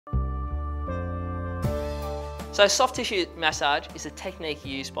So soft tissue massage is a technique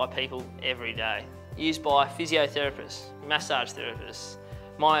used by people every day. Used by physiotherapists, massage therapists,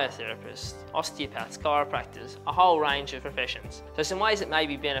 myotherapists, osteopaths, chiropractors, a whole range of professions. So some ways it may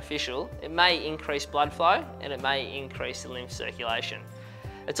be beneficial: it may increase blood flow and it may increase the lymph circulation.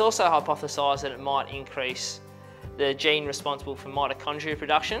 It's also hypothesised that it might increase the gene responsible for mitochondria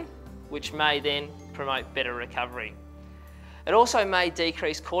production, which may then promote better recovery. It also may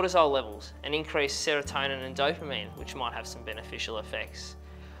decrease cortisol levels and increase serotonin and dopamine, which might have some beneficial effects.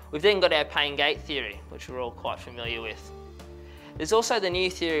 We've then got our pain gate theory, which we're all quite familiar with. There's also the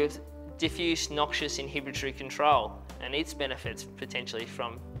new theory of diffuse noxious inhibitory control and its benefits potentially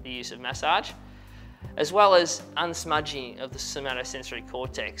from the use of massage, as well as unsmudging of the somatosensory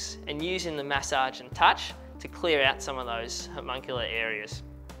cortex and using the massage and touch to clear out some of those homuncular areas.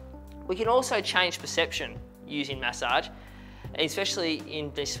 We can also change perception using massage, especially in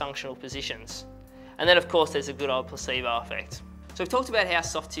dysfunctional positions. And then of course there's a good old placebo effect. So we've talked about how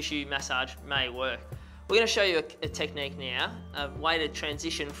soft tissue massage may work. We're going to show you a technique now, a way to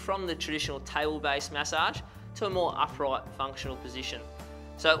transition from the traditional table-based massage to a more upright functional position.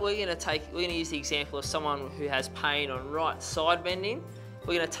 So we're going to use the example of someone who has pain on right side bending.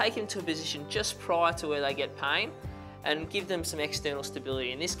 We're going to take them to a position just prior to where they get pain and give them some external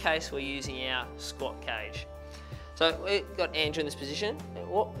stability. In this case, we're using our squat cage. So we've got Andrew in this position, and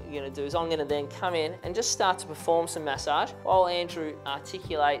what we're going to do is I'm going to then come in and just start to perform some massage while Andrew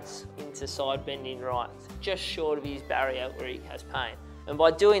articulates into side bending right, just short of his barrier where he has pain. And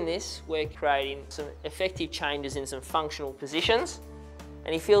by doing this, we're creating some effective changes in some functional positions,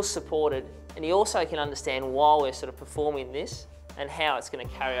 and he feels supported, and he also can understand why we're sort of performing this and how it's going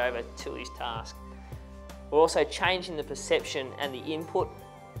to carry over to his task. We're also changing the perception and the input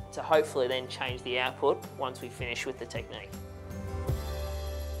to hopefully then change the output once we finish with the technique.